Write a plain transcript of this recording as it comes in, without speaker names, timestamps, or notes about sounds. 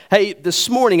Hey, this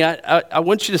morning, I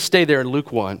want you to stay there in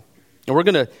Luke 1. And we're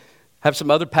going to have some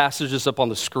other passages up on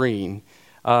the screen.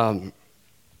 But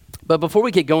before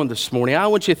we get going this morning, I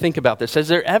want you to think about this. Has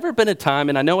there ever been a time,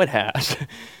 and I know it has,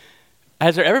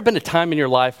 has there ever been a time in your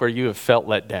life where you have felt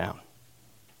let down?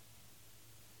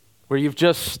 Where you've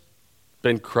just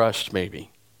been crushed,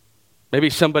 maybe? Maybe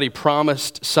somebody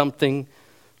promised something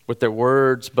with their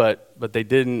words, but they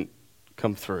didn't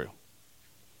come through.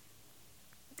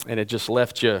 And it just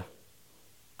left you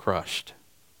crushed.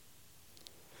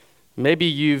 Maybe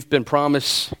you've been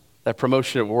promised that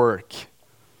promotion at work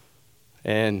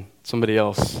and somebody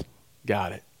else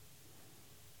got it.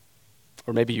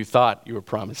 Or maybe you thought you were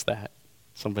promised that.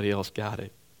 Somebody else got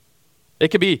it. It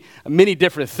could be many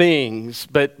different things,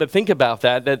 but think about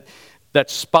that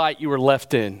spot you were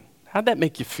left in. How'd that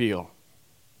make you feel?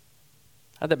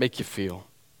 How'd that make you feel?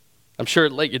 I'm sure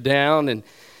it let you down and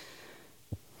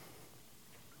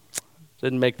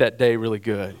didn't make that day really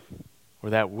good, or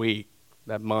that week,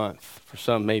 that month, for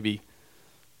some maybe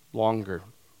longer.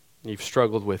 You've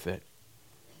struggled with it.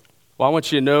 Well, I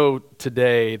want you to know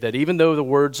today that even though the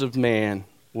words of man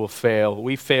will fail,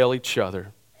 we fail each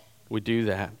other. We do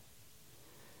that.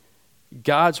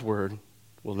 God's word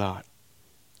will not.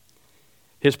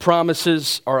 His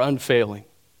promises are unfailing.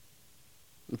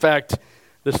 In fact,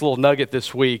 this little nugget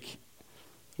this week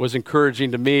was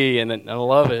encouraging to me, and I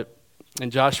love it. In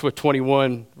Joshua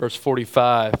 21, verse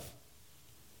 45,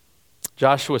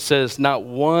 Joshua says, "Not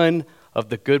one of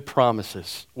the good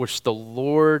promises which the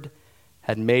Lord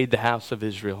had made the house of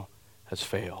Israel has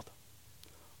failed.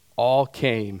 All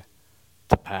came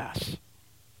to pass."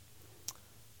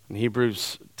 In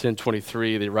Hebrews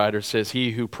 10:23, the writer says,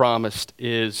 "He who promised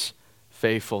is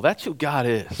faithful." That's who God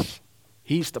is.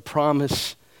 He's the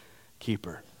promise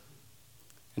keeper.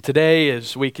 And today,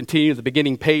 as we continue the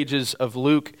beginning pages of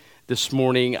Luke this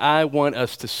morning, I want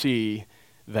us to see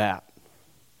that.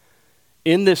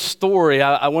 In this story,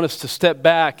 I want us to step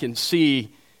back and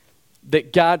see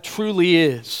that God truly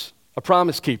is a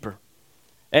promise keeper.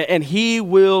 And He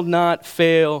will not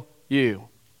fail you.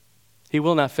 He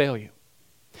will not fail you.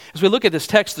 As we look at this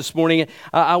text this morning,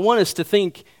 I want us to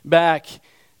think back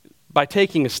by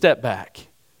taking a step back.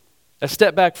 A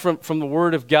step back from the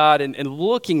Word of God and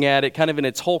looking at it kind of in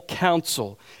its whole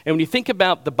counsel. And when you think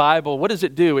about the Bible, what does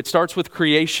it do? It starts with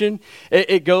creation.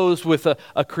 It goes with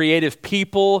a creative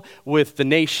people, with the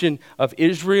nation of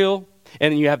Israel.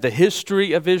 And then you have the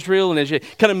history of Israel. And as you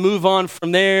kind of move on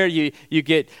from there, you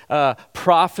get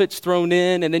prophets thrown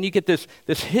in. And then you get this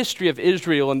history of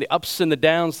Israel and the ups and the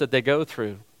downs that they go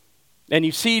through. And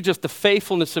you see just the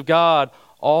faithfulness of God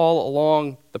all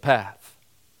along the path.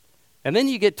 And then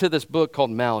you get to this book called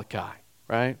Malachi,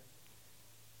 right?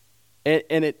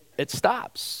 And it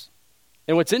stops.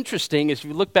 And what's interesting is if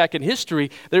you look back in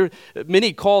history,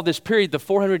 many call this period the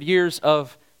 400 years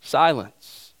of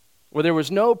silence, where there was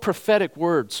no prophetic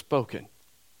word spoken.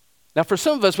 Now, for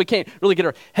some of us, we can't really get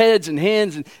our heads and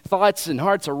hands and thoughts and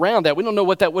hearts around that. We don't know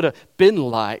what that would have been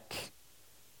like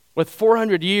with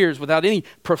 400 years without any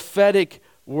prophetic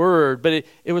word. But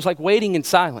it was like waiting in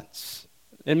silence.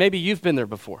 And maybe you've been there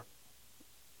before.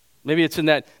 Maybe it's in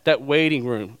that waiting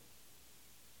room,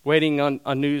 waiting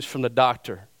on news from the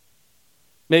doctor.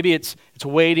 Maybe it's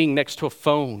waiting next to a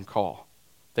phone call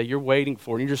that you're waiting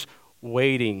for, and you're just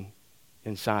waiting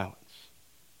in silence.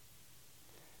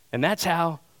 And that's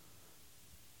how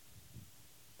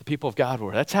the people of God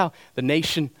were. That's how the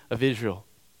nation of Israel,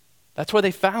 that's where they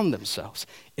found themselves,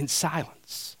 in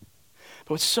silence.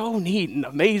 But what's so neat and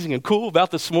amazing and cool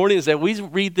about this morning is that we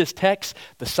read this text,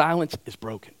 the silence is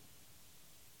broken.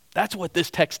 That's what this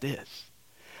text is.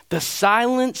 The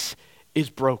silence is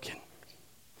broken.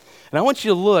 And I want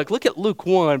you to look at Luke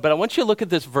 1, but I want you to look at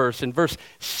this verse in verse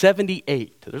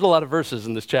 78. There's a lot of verses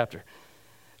in this chapter.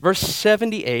 Verse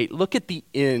 78, look at the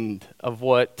end of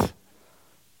what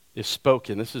is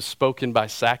spoken. This is spoken by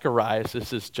Zacharias.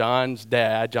 This is John's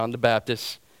dad, John the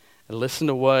Baptist. And listen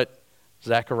to what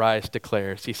Zacharias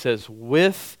declares. He says,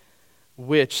 "With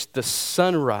which the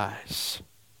sunrise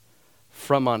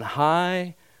from on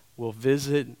high will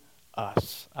visit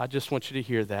us." I just want you to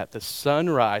hear that. The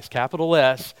sunrise, capital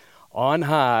S, on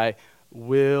high,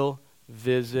 will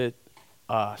visit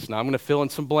us. Now, I'm going to fill in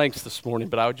some blanks this morning,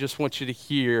 but I just want you to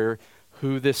hear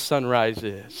who this sunrise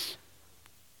is.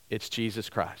 It's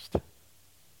Jesus Christ.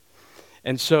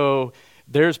 And so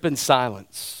there's been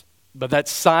silence, but that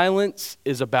silence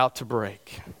is about to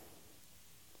break.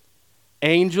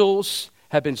 Angels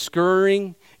have been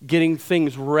scurrying, getting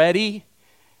things ready,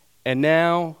 and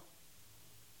now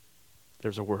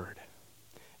there's a word.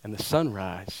 And the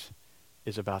sunrise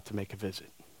is about to make a visit.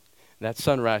 And that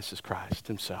sunrise is Christ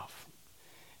himself.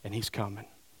 and he's coming.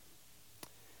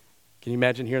 Can you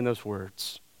imagine hearing those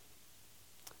words?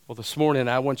 Well, this morning,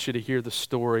 I want you to hear the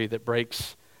story that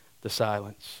breaks the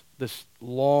silence. This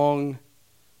long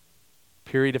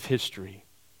period of history.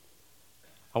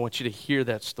 I want you to hear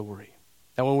that story.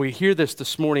 And when we hear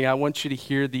this morning, I want you to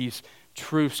hear these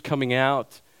truths coming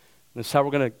out. And that's how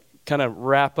we're going to kind of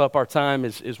wrap up our time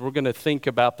is we're going to think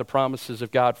about the promises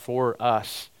of God for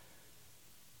us.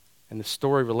 And the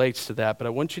story relates to that. But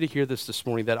I want you to hear this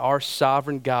morning, that our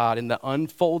sovereign God in the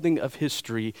unfolding of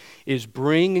history is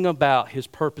bringing about his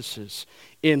purposes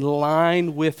in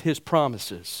line with his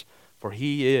promises, for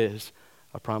he is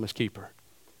a promise keeper.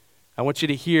 I want you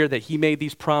to hear that he made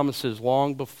these promises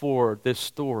long before this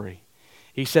story.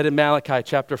 He said in Malachi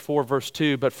chapter 4, verse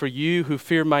 2, "But for you who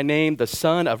fear my name, the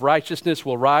Son of Righteousness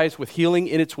will rise with healing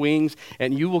in its wings,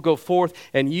 and you will go forth,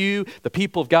 and you, the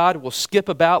people of God, will skip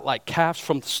about like calves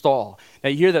from the stall." Now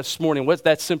you hear that this morning. What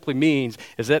that simply means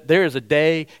is that there is a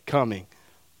day coming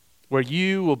where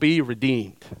you will be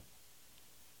redeemed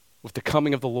with the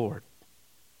coming of the Lord.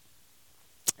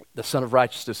 The Son of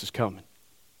Righteousness is coming.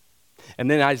 And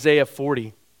then Isaiah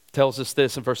 40 tells us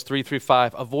this in verse 3 through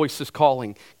 5. "A voice is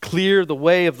calling, clear the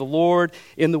way of the Lord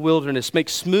in the wilderness. Make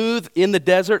smooth in the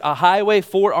desert a highway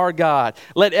for our God.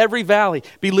 Let every valley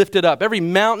be lifted up, every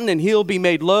mountain and hill be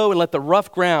made low, and let the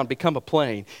rough ground become a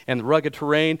plain, and the rugged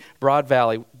terrain, broad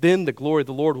valley. Then the glory of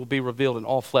the Lord will be revealed, and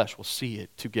all flesh will see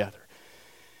it together."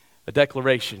 A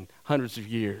declaration hundreds of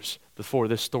years before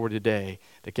this story today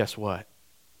that guess what?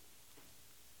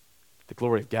 The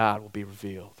glory of God will be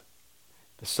revealed.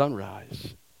 The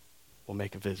sunrise will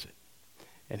make a visit.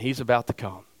 And he's about to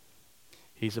come.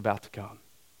 He's about to come.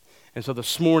 And so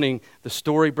this morning, the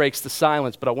story breaks the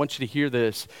silence, but I want you to hear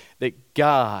this, that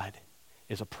God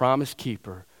is a promise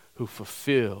keeper who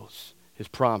fulfills his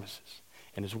promises,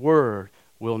 and his word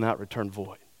will not return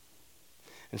void.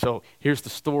 And so here's the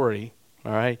story,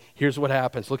 all right? Here's what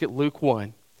happens. Look at Luke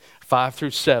 1, 5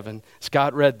 through 7.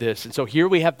 Scott read this, and so here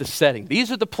we have the setting.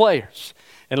 These are the players.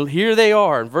 And here they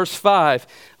are. In verse 5,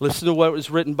 listen to what was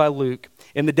written by Luke.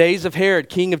 "In the days of Herod,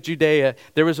 king of Judea,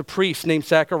 there was a priest named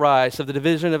Zacharias of the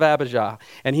division of Abijah.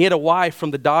 And he had a wife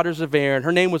from the daughters of Aaron.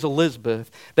 Her name was Elizabeth.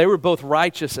 They were both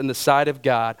righteous in the sight of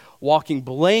God, walking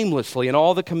blamelessly in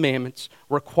all the commandments,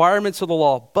 requirements of the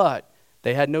law. But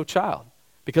they had no child,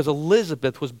 because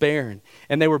Elizabeth was barren.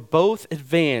 And they were both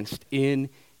advanced in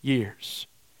years."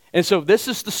 And so this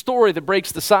is the story that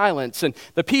breaks the silence. And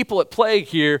the people at play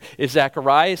here is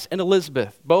Zacharias and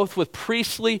Elizabeth, both with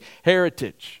priestly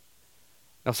heritage.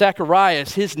 Now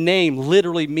Zacharias, his name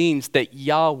literally means that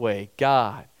Yahweh,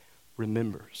 God,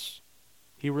 remembers.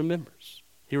 He remembers.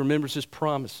 He remembers his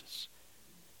promises.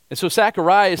 And so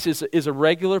Zacharias is a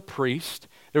regular priest.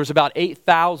 There was about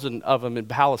 8,000 of them in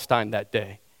Palestine that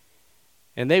day.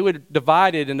 And they were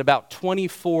divided in about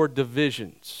 24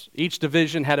 divisions. Each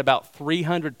division had about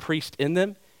 300 priests in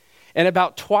them. And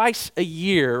about twice a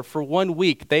year for 1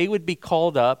 week, they would be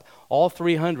called up, all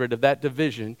 300 of that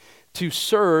division, to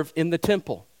serve in the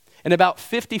temple. And about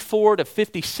 54 to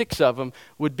 56 of them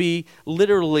would be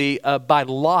literally by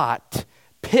lot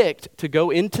picked to go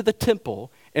into the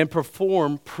temple and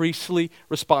perform priestly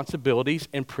responsibilities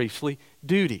and priestly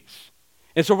duties.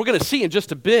 And so we're going to see in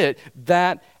just a bit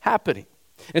that happening.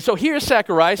 And so here's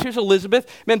Zacharias, here's Elizabeth.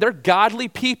 Man, they're godly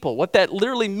people. What that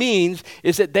literally means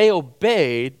is that they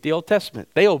obeyed the Old Testament.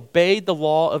 They obeyed the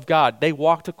law of God. They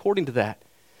walked according to that.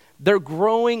 They're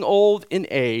growing old in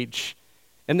age,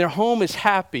 and their home is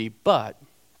happy, but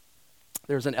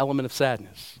there's an element of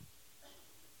sadness.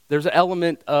 There's an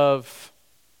element of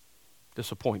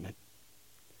disappointment.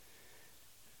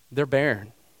 They're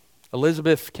barren.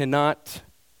 Elizabeth cannot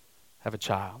have a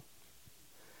child.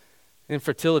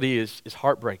 Infertility is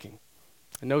heartbreaking.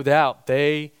 And no doubt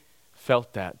they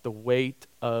felt that, the weight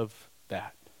of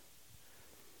that.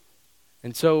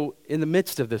 And so in the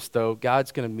midst of this, though,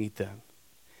 God's going to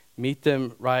meet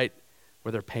them right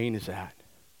where their pain is at.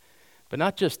 But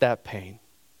not just that pain,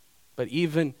 but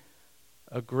even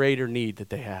a greater need that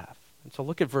they have. And so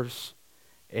look at verse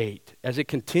 8. As it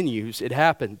continues, it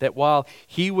happened that while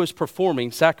he was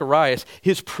performing, Zacharias,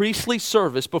 his priestly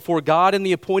service before God in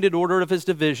the appointed order of his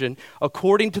division,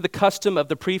 according to the custom of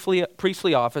the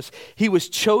priestly office, he was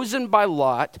chosen by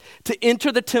lot to enter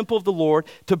the temple of the Lord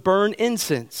to burn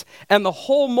incense. And the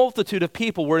whole multitude of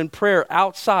people were in prayer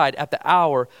outside at the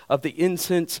hour of the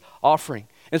incense offering.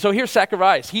 And so here's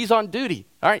Zacharias. He's on duty.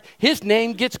 All right. His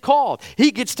name gets called.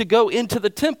 He gets to go into the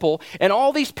temple, and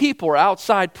all these people are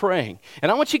outside praying. And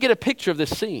I want you to get a picture of this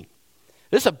scene.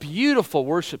 This is a beautiful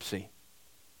worship scene.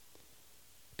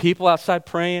 people outside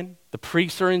praying. The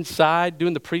priests are inside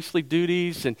doing the priestly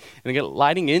duties and they get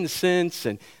lighting incense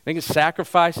and making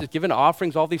sacrifices, giving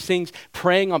offerings, all these things,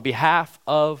 praying on behalf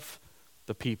of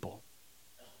the people.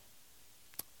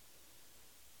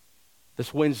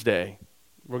 This Wednesday,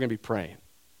 we're going to be praying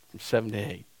from 7 to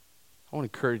 8. I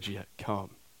want to encourage you to come,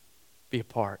 be a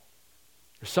part.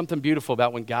 There's something beautiful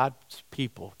about when God's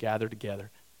people gather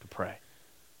together to pray.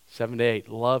 7 to 8,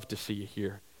 love to see you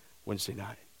here Wednesday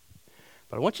night.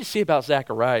 But I want you to see about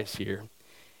Zacharias here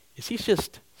is he's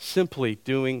just simply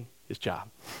doing his job.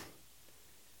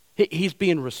 He's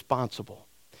being responsible.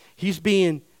 He's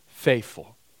being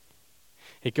faithful.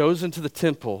 He goes into the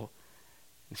temple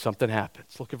and something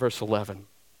happens. Look at verse 11.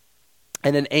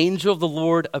 And an angel of the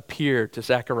Lord appeared to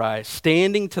Zacharias,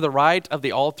 standing to the right of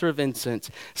the altar of incense.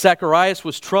 Zacharias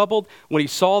was troubled when he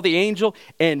saw the angel,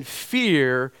 and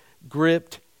fear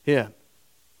gripped him.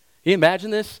 Can you imagine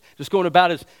this? Just going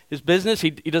about his business. He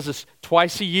does this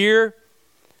twice a year.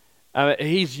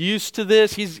 He's used to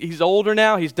this. He's older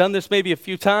now. He's done this maybe a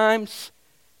few times.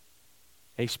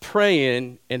 And he's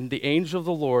praying, and the angel of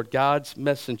the Lord, God's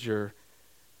messenger,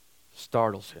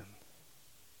 startles him.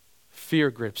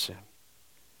 Fear grips him.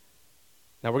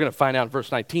 Now we're going to find out in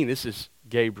verse 19, this is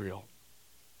Gabriel.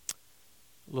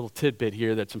 A little tidbit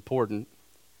here that's important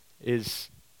is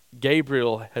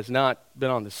Gabriel has not been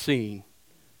on the scene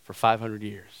for 500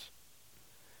 years.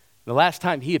 The last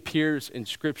time he appears in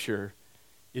Scripture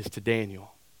is to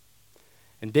Daniel.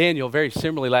 And Daniel, very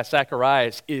similarly like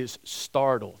Zacharias, is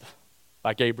startled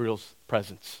by Gabriel's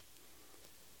presence.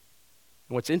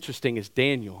 And what's interesting is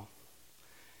Daniel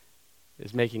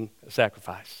is making a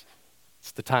sacrifice.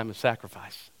 It's the time of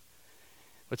sacrifice.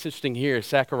 What's interesting here is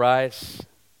Zacharias,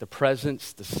 the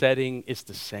presence, the setting is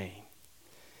the same.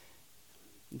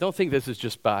 Don't think this is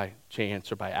just by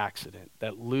chance or by accident,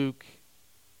 that Luke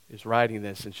is writing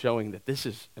this and showing that this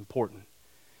is important.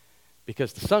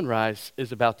 Because the sunrise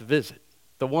is about to visit.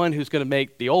 The one who's going to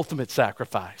make the ultimate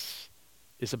sacrifice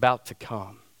is about to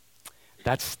come.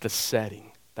 That's the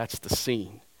setting. That's the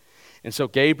scene. And so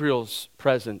Gabriel's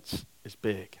presence is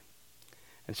big.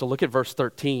 And so look at verse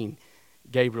 13.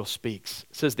 Gabriel speaks.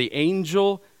 It says, the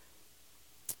angel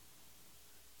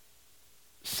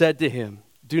said to him,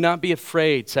 do not be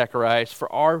afraid, Zacharias,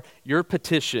 for your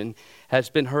petition has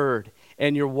been heard,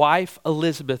 and your wife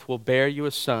Elizabeth will bear you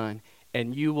a son,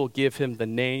 and you will give him the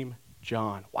name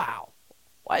John. Wow.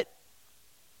 What?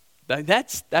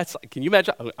 That's can you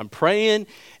imagine? I'm praying,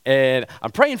 and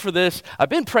I'm praying for this. I've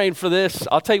been praying for this.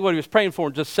 I'll tell you what he was praying for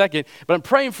in just a second, but I'm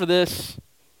praying for this.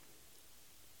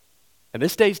 And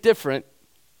this day's different.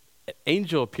 An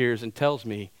angel appears and tells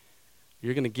me,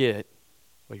 you're going to get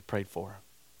what you prayed for.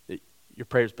 Your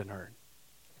prayer's been heard.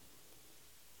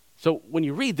 So when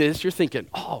you read this, you're thinking,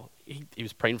 oh, he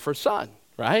was praying for a son,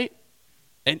 right?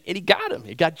 And he got him.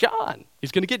 He got John.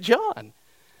 He's going to get John.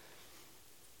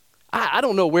 I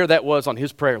don't know where that was on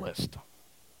his prayer list.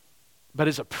 But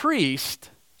as a priest,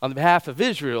 on behalf of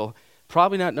Israel,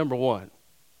 probably not number one,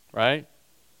 right?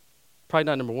 Probably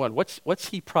not number one. What's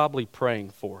he probably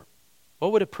praying for?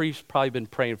 What would a priest probably been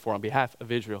praying for on behalf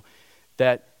of Israel?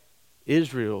 That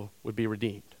Israel would be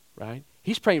redeemed, right?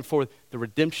 He's praying for the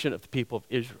redemption of the people of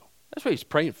Israel. That's what he's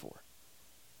praying for.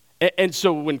 And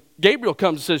so when Gabriel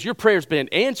comes and says, your prayer's been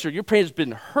answered, your prayer's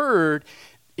been heard,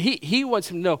 he wants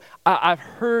him to know, I've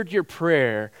heard your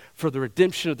prayer for the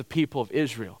redemption of the people of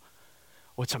Israel.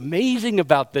 What's amazing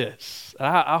about this,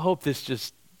 I hope this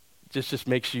just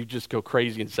makes you just go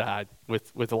crazy inside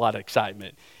with a lot of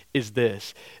excitement, is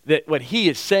this, that what he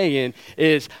is saying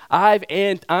is, I'm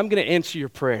going to answer your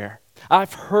prayer.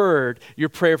 I've heard your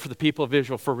prayer for the people of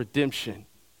Israel for redemption.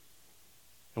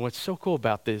 And what's so cool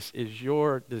about this is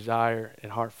your desire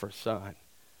and heart for a son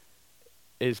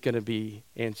is going to be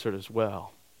answered as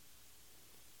well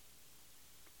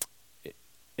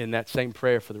in that same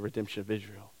prayer for the redemption of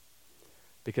Israel.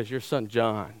 Because your son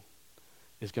John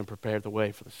is going to prepare the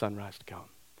way for the sunrise to come.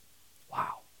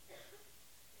 Wow.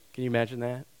 Can you imagine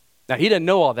that? Now, he doesn't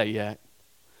know all that yet,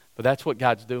 but that's what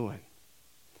God's doing.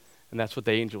 And that's what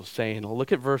the angel is saying. Well,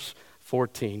 look at verse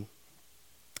 14.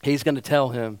 He's going to tell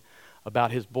him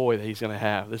about his boy that he's going to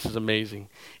have. This is amazing.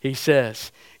 He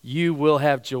says, you will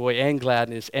have joy and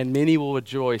gladness, and many will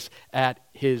rejoice at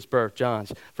his birth,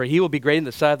 John's. For he will be great in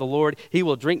the sight of the Lord. He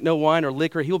will drink no wine or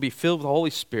liquor. He will be filled with the Holy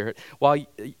Spirit while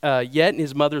yet in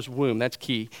his mother's womb. That's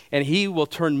key. And he will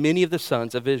turn many of the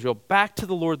sons of Israel back to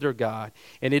the Lord their God.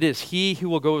 And it is he who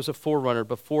will go as a forerunner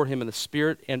before him in the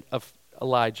spirit of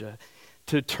Elijah,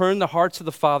 to turn the hearts of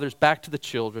the fathers back to the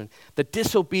children, the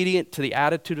disobedient to the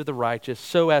attitude of the righteous,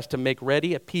 so as to make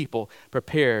ready a people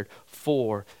prepared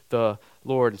for the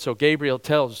Lord. And so Gabriel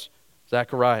tells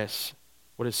Zacharias,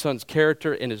 what his son's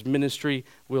character and his ministry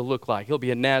will look like. He'll be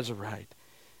a Nazirite.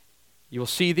 You'll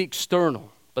see the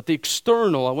external, but the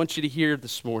external, I want you to hear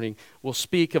this morning, will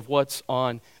speak of what's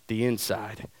on the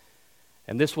inside.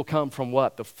 And this will come from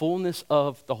what? The fullness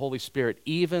of the Holy Spirit,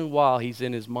 even while he's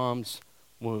in his mom's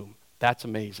womb. That's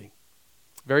amazing.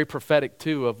 Very prophetic,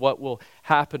 too, of what will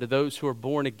happen to those who are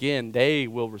born again. They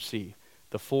will receive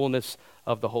the fullness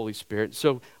of the Holy Spirit.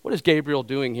 So what is Gabriel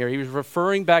doing here? He was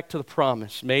referring back to the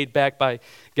promise made back by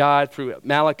God through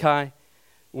Malachi,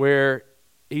 where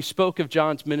he spoke of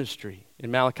John's ministry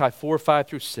in Malachi 4, 5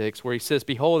 through 6, where he says,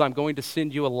 "Behold, I'm going to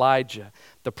send you Elijah,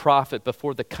 the prophet,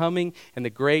 before the coming and the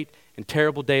great and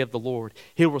terrible day of the Lord.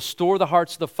 He'll restore the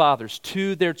hearts of the fathers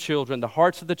to their children, the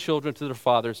hearts of the children to their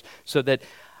fathers, so that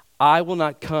I will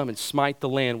not come and smite the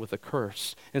land with a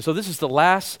curse." And so this is the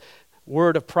last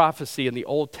word of prophecy in the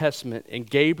Old Testament, and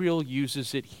Gabriel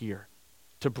uses it here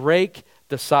to break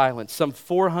the silence, some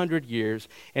 400 years,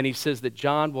 and he says that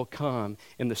John will come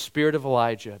in the spirit of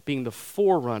Elijah, being the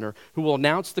forerunner who will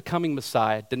announce the coming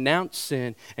Messiah, denounce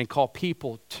sin, and call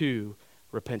people to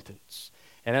repentance.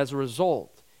 And as a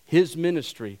result, his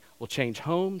ministry will change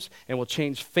homes and will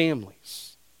change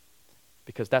families,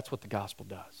 because that's what the gospel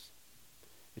does.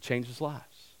 It changes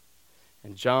lives.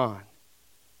 And John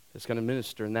is going to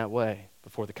minister in that way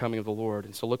before the coming of the Lord.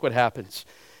 And so look what happens.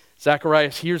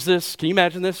 Zacharias hears this. Can you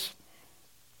imagine this?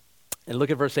 And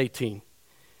look at verse 18.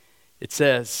 It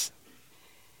says,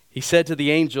 he said to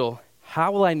the angel,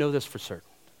 "How will I know this for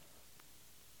certain?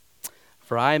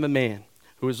 For I am a man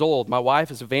who is old. My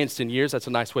wife is advanced in years." That's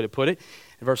a nice way to put it.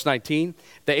 In verse 19,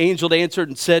 the angel answered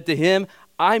and said to him,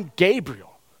 "I'm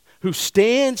Gabriel, who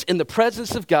stands in the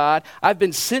presence of God. I've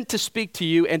been sent to speak to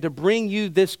you and to bring you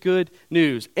this good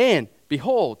news. And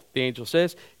behold," the angel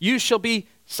says, "you shall be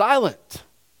silent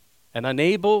and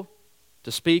unable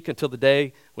to speak until the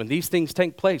day when these things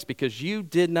take place, because you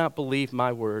did not believe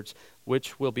my words,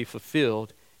 which will be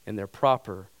fulfilled in their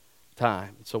proper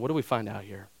time." So what do we find out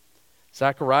here?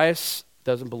 Zacharias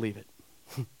doesn't believe it.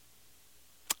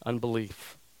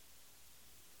 Unbelief.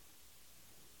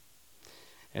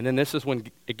 And then this is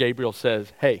when Gabriel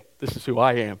says, "Hey, this is who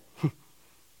I am.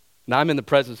 And I'm in the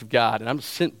presence of God, and I'm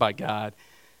sent by God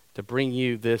to bring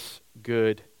you this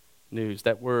good news."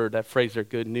 That word, that phrase there,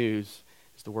 good news,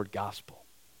 is the word gospel,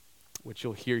 which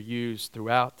you'll hear used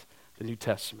throughout the New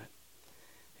Testament.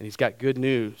 And he's got good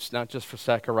news, not just for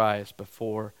Zacharias, but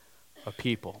for a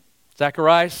people.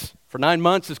 Zacharias, for 9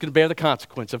 months, is going to bear the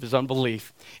consequence of his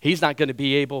unbelief. He's not going to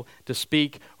be able to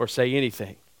speak or say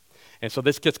anything. And so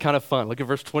this gets kind of fun. Look at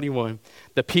verse 21.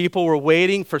 The people were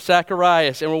waiting for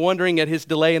Zacharias and were wondering at his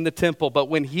delay in the temple. But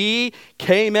when he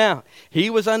came out, he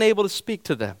was unable to speak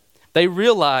to them. They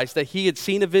realized that he had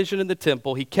seen a vision in the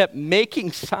temple. He kept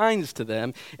making signs to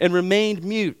them and remained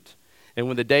mute. And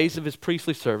when the days of his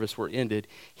priestly service were ended,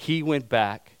 he went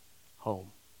back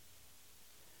home.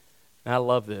 And I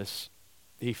love this.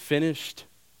 He finished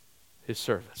his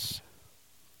service,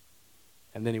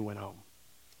 and then he went home.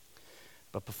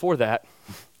 But before that,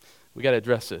 we got to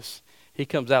address this. He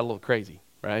comes out a little crazy,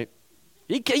 right?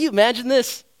 Can you imagine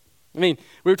this? I mean,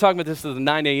 we were talking about this at the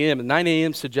 9 a.m., and 9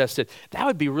 a.m. suggested, that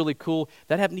would be really cool.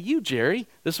 That happened to you, Jerry.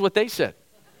 This is what they said.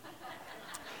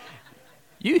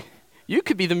 You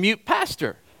could be the mute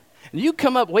pastor. And you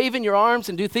come up waving your arms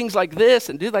and do things like this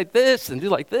and do like this and do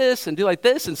like this and do like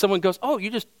this. And someone goes, "Oh, you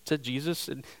just said Jesus,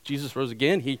 and Jesus rose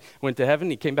again. He went to heaven.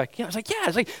 He came back again." I was like, yeah. I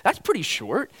was like, that's pretty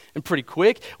short and pretty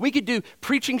quick. We could do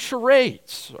preaching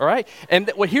charades, all right?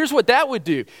 And here's what that would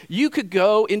do. You could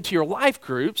go into your life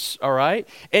groups, all right,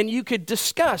 and you could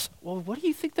discuss, well, what do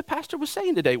you think the pastor was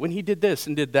saying today when he did this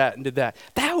and did that and did that?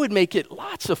 That would make it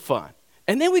lots of fun.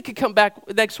 And then we could come back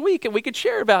next week and we could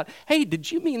share about, hey, did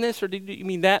you mean this or did you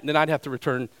mean that? And then I'd have to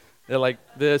return like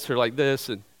this or like this.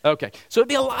 And okay, so it'd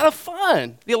be a lot of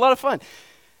fun.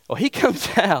 Well, he comes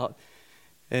out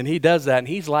and he does that, and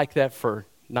he's like that for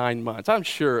 9 months. I'm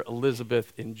sure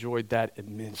Elizabeth enjoyed that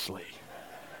immensely.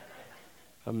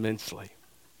 Immensely.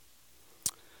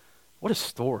 What a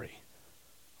story.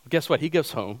 Well, guess what? He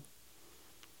goes home.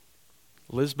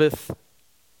 Elizabeth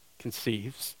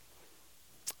conceives.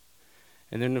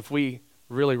 And then if we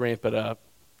really ramp it up,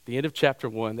 the end of chapter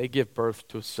 1, they give birth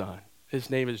to a son. His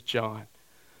name is John.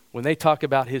 When they talk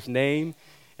about his name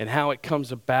and how it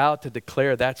comes about to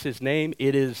declare that's his name,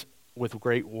 it is with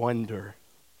great wonder.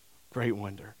 Great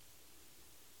wonder.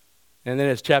 And then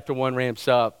as chapter 1 ramps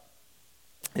up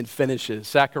and finishes,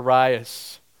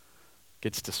 Zacharias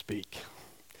gets to speak.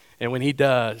 And when he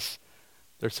does,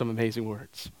 there's some amazing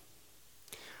words.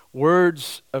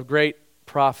 Words of great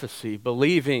prophecy,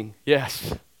 believing,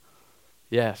 yes,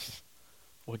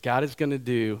 what God is going to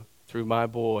do through my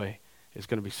boy is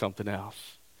going to be something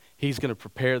else. He's going to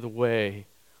prepare the way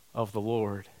of the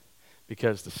Lord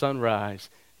because the sunrise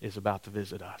is about to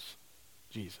visit us,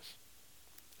 Jesus.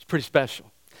 It's pretty special.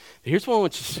 Here's what I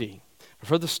want you to see.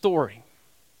 For the story,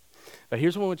 but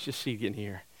here's what I want you to see in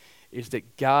here, is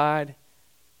that God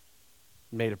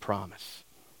made a promise.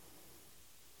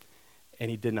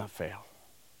 And he did not fail.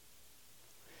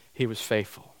 He was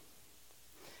faithful.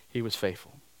 He was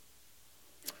faithful.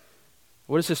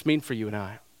 What does this mean for you and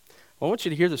I? Well, I want you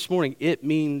to hear this morning, it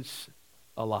means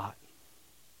a lot.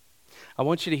 I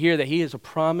want you to hear that he is a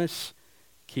promise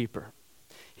keeper.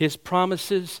 His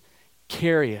promises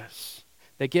carry us.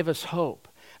 They give us hope.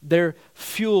 They're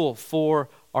fuel for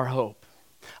our hope.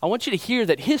 I want you to hear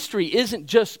that history isn't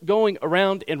just going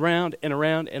around and round and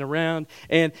around and around,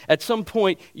 and at some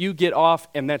point you get off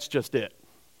and that's just it.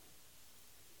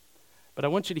 But I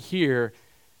want you to hear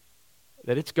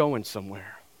that it's going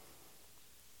somewhere.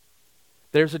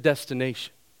 There's a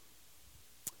destination.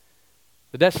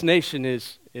 The destination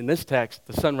is, in this text,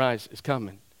 the sunrise is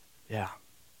coming. Yeah,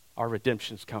 our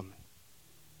redemption's coming.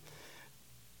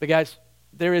 But guys,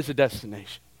 there is a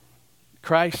destination.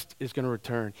 Christ is going to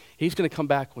return. He's going to come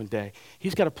back one day.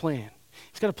 He's got a plan.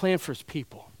 He's got a plan for his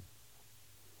people.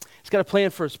 He's got a plan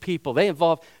for his people. They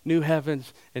involve new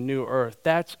heavens and new earth.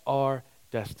 That's our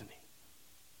destiny.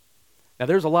 Now,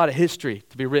 there's a lot of history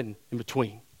to be written in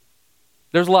between.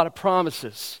 There's a lot of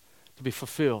promises to be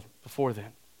fulfilled before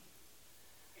then.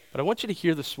 But I want you to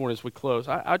hear this morning as we close.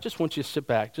 I just want you to sit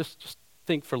back, just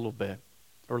think for a little bit,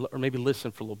 or maybe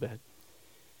listen for a little bit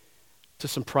to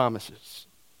some promises.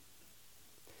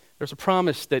 There's a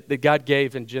promise that God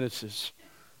gave in Genesis,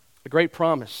 a great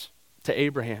promise to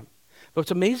Abraham. But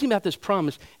what's amazing about this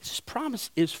promise is this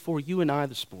promise is for you and I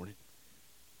this morning.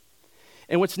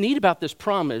 And what's neat about this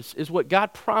promise is what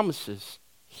God promises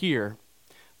here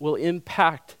will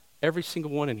impact every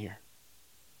single one in here.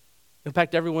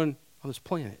 Impact everyone on this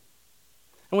planet.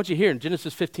 I want you to hear in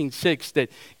Genesis 15:6 that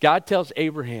God tells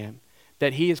Abraham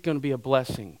that he is going to be a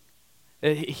blessing.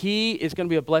 That he is going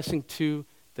to be a blessing to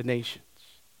the nations.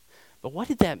 But what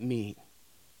did that mean?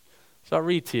 So I'll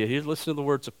read to you. Here's listen to the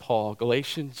words of Paul.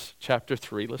 Galatians chapter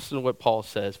 3. Listen to what Paul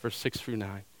says, verse 6 through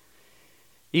 9.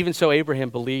 Even so Abraham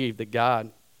believed that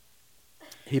God,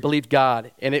 he believed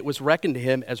God, and it was reckoned to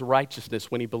him as righteousness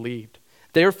when he believed.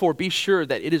 Therefore be sure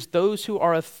that it is those who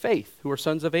are of faith who are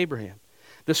sons of Abraham.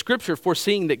 The scripture,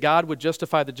 foreseeing that God would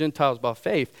justify the Gentiles by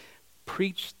faith,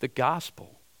 preached the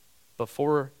gospel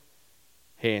beforehand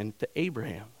to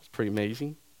Abraham. It's pretty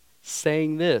amazing.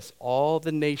 Saying this, all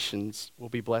the nations will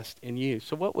be blessed in you.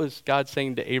 So what was God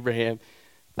saying to Abraham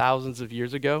thousands of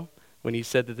years ago when he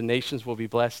said that the nations will be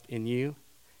blessed in you?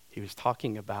 He was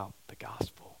talking about the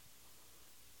gospel.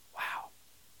 Wow,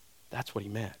 that's what he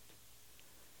meant.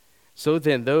 So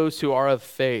then, those who are of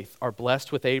faith are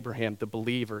blessed with Abraham, the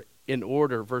believer, in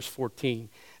order, verse 14,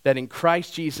 that in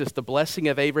Christ Jesus the blessing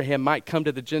of Abraham might come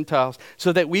to the Gentiles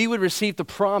so that we would receive the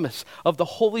promise of the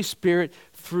Holy Spirit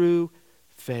through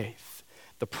faith.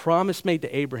 The promise made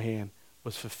to Abraham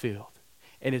was fulfilled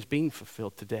and is being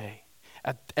fulfilled today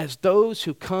as those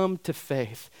who come to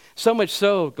faith. So much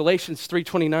so, Galatians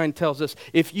 3:29 tells us,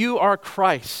 if you are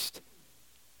Christ,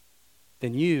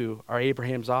 then you are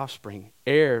Abraham's offspring,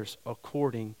 heirs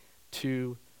according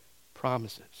to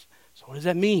promises. So what does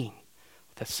that mean?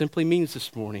 That simply means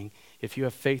this morning, if you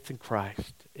have faith in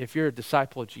Christ, if you're a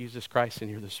disciple of Jesus Christ in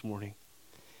here this morning,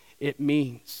 it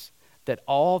means that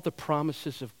all the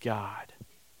promises of God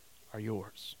are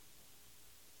yours.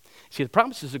 See, the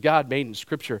promises of God made in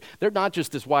Scripture, they're not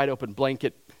just this wide open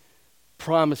blanket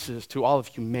promises to all of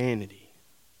humanity.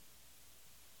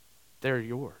 They're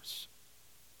yours.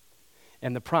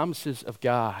 And the promises of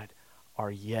God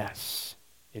are yes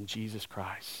in Jesus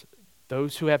Christ.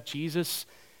 Those who have Jesus,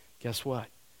 guess what?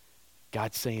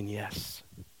 God's saying yes,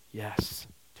 yes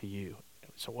to you.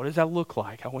 So what does that look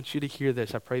like? I want you to hear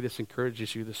this. I pray this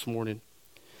encourages you this morning.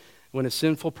 When a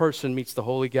sinful person meets the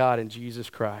holy God in Jesus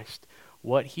Christ,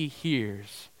 what he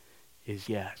hears is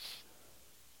yes.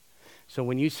 So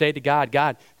when you say to God,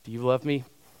 God, do you love me?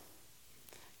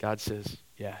 God says,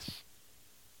 yes.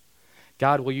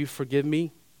 God, will you forgive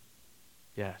me?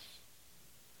 Yes.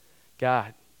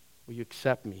 God, will you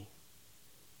accept me?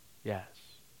 Yes.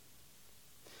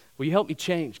 Will you help me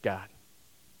change, God?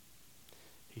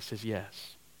 He says,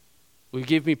 yes. Will you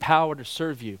give me power to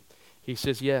serve you? He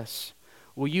says, yes.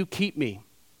 Will you keep me?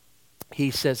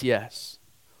 He says, yes.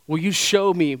 Will you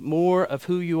show me more of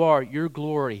who you are, your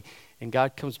glory? And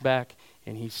God comes back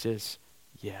and he says,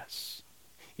 yes.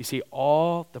 You see,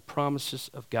 all the promises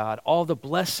of God, all the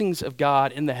blessings of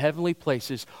God in the heavenly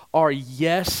places are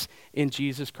yes in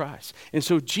Jesus Christ. And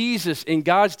so Jesus, in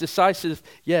God's decisive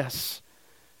yes,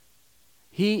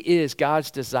 he is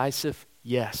God's decisive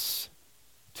yes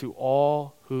to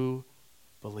all who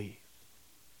believe.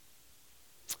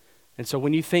 And so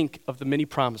when you think of the many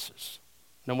promises,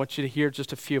 and I want you to hear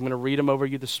just a few, I'm going to read them over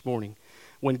you this morning.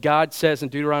 When God says in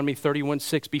Deuteronomy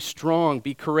 31:6, be strong,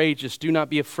 be courageous, do not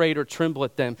be afraid or tremble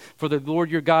at them, for the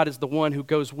Lord your God is the one who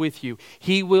goes with you.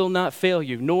 He will not fail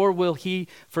you, nor will he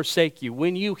forsake you.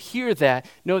 When you hear that,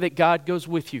 know that God goes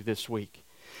with you this week.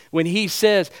 When he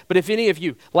says, but if any of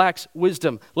you lacks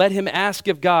wisdom, let him ask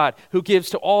of God, who gives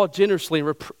to all generously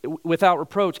and without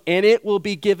reproach, and it will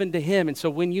be given to him. And so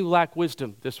when you lack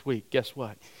wisdom this week, guess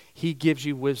what? He gives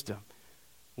you wisdom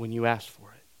when you ask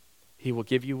for it. He will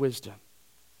give you wisdom.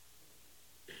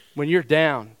 When you're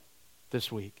down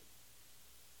this week,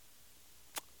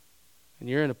 and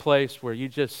you're in a place where you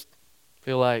just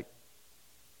feel like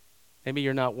maybe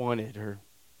you're not wanted, or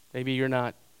maybe you're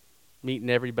not meeting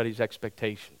everybody's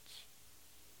expectations,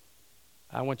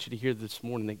 I want you to hear this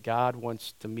morning that God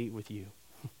wants to meet with you.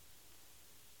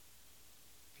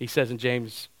 He says in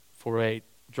James 4:8,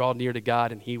 draw near to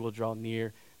God and he will draw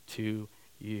near to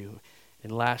you.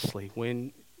 And lastly,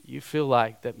 when you feel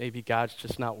like that maybe God's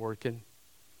just not working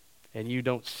and you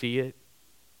don't see it,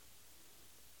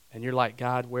 and you're like,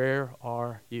 God, where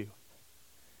are you?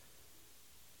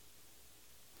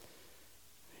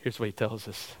 Here's what he tells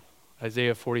us.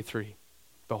 Isaiah 43,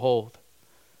 behold,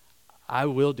 I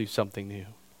will do something new.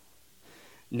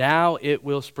 Now it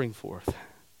will spring forth.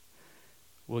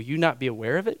 Will you not be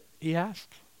aware of it? He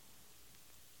asked.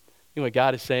 You know what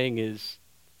God is saying is,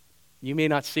 you may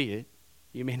not see it,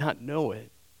 you may not know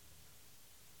it,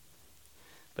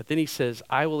 but then he says,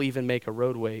 I will even make a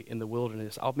roadway in the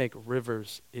wilderness. I'll make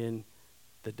rivers in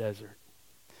the desert.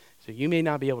 So you may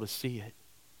not be able to see it.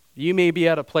 You may be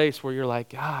at a place where you're like,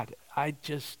 God, I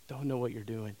just don't know what you're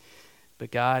doing.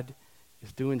 But God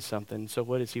is doing something. So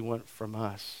what does he want from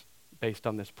us based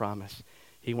on this promise?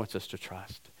 He wants us to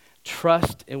trust.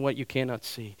 Trust in what you cannot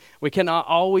see. We cannot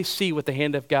always see what the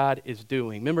hand of God is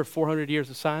doing. Remember 400 years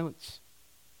of silence?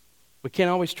 We can't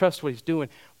always trust what he's doing,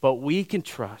 but we can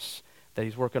trust that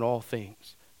he's working all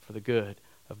things for the good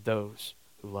of those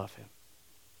who love him.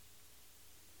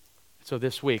 So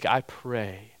this week, I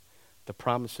pray the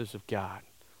promises of God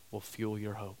will fuel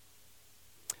your hope.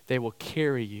 They will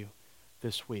carry you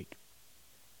this week.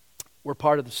 We're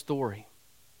part of the story.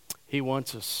 He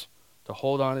wants us to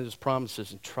hold on to his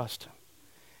promises and trust him.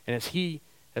 And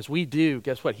as we do,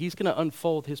 guess what? He's going to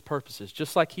unfold his purposes,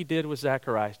 just like he did with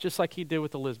Zacharias, just like he did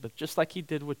with Elizabeth, just like he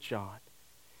did with John.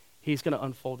 He's going to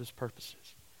unfold his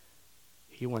purposes.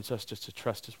 He wants us just to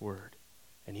trust his word,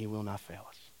 and he will not fail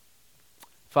us.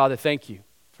 Father, thank you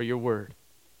for your word.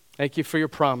 Thank you for your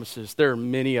promises. There are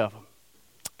many of them.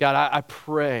 God, I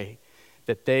pray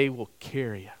that they will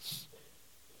carry us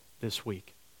this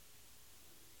week.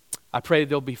 I pray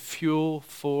there'll be fuel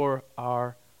for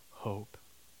our hope.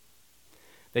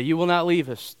 That you will not leave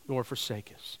us nor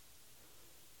forsake us.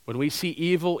 When we see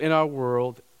evil in our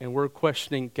world and we're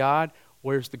questioning, God,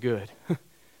 where's the good?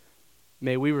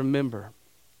 May we remember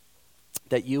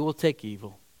that you will take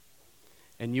evil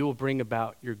and you will bring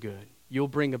about your good. You'll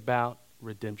bring about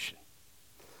redemption.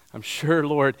 I'm sure,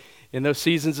 Lord, in those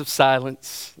seasons of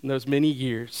silence, in those many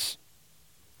years,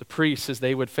 the priests, as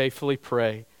they would faithfully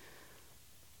pray,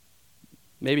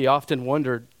 maybe often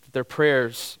wondered that their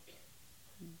prayers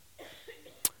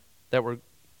that were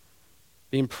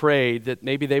being prayed, that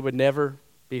maybe they would never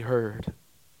be heard.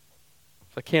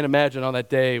 So I can't imagine on that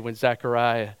day when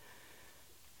Zechariah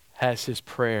has his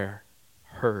prayer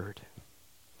heard.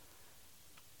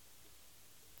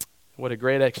 What a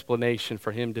great explanation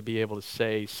for him to be able to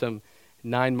say some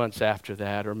 9 months after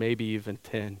that, or maybe even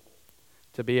 10,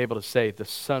 to be able to say, the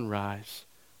sunrise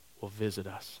will visit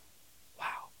us.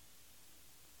 Wow.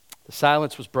 The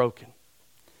silence was broken.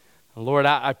 And Lord,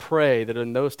 I pray that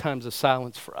in those times of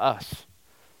silence for us,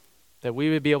 that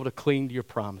we would be able to cling to your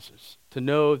promises, to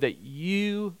know that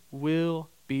you will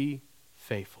be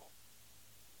faithful.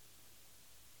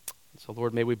 And so,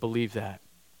 Lord, may we believe that.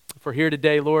 If we're here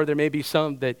today, Lord, there may be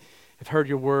some that have heard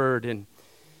your word and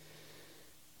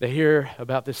they hear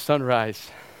about this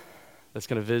sunrise that's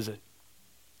going to visit.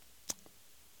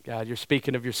 God, you're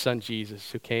speaking of your son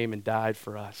Jesus, who came and died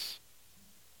for us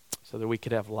so that we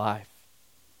could have life.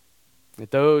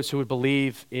 That those who would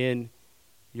believe in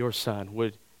your son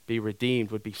would be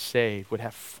redeemed, would be saved, would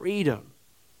have freedom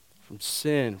from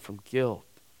sin, from guilt,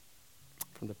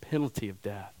 from the penalty of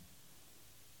death,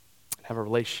 and have a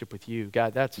relationship with you.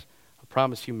 God, that's a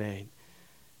promise you made.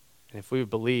 And if we would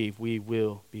believe, we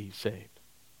will be saved.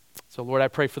 So, Lord, I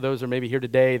pray for those who are maybe here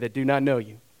today that do not know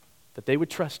you, that they would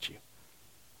trust you,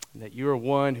 and that you are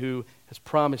one who has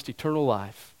promised eternal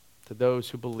life to those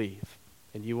who believe,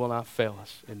 and you will not fail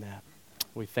us in that.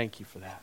 We thank you for that.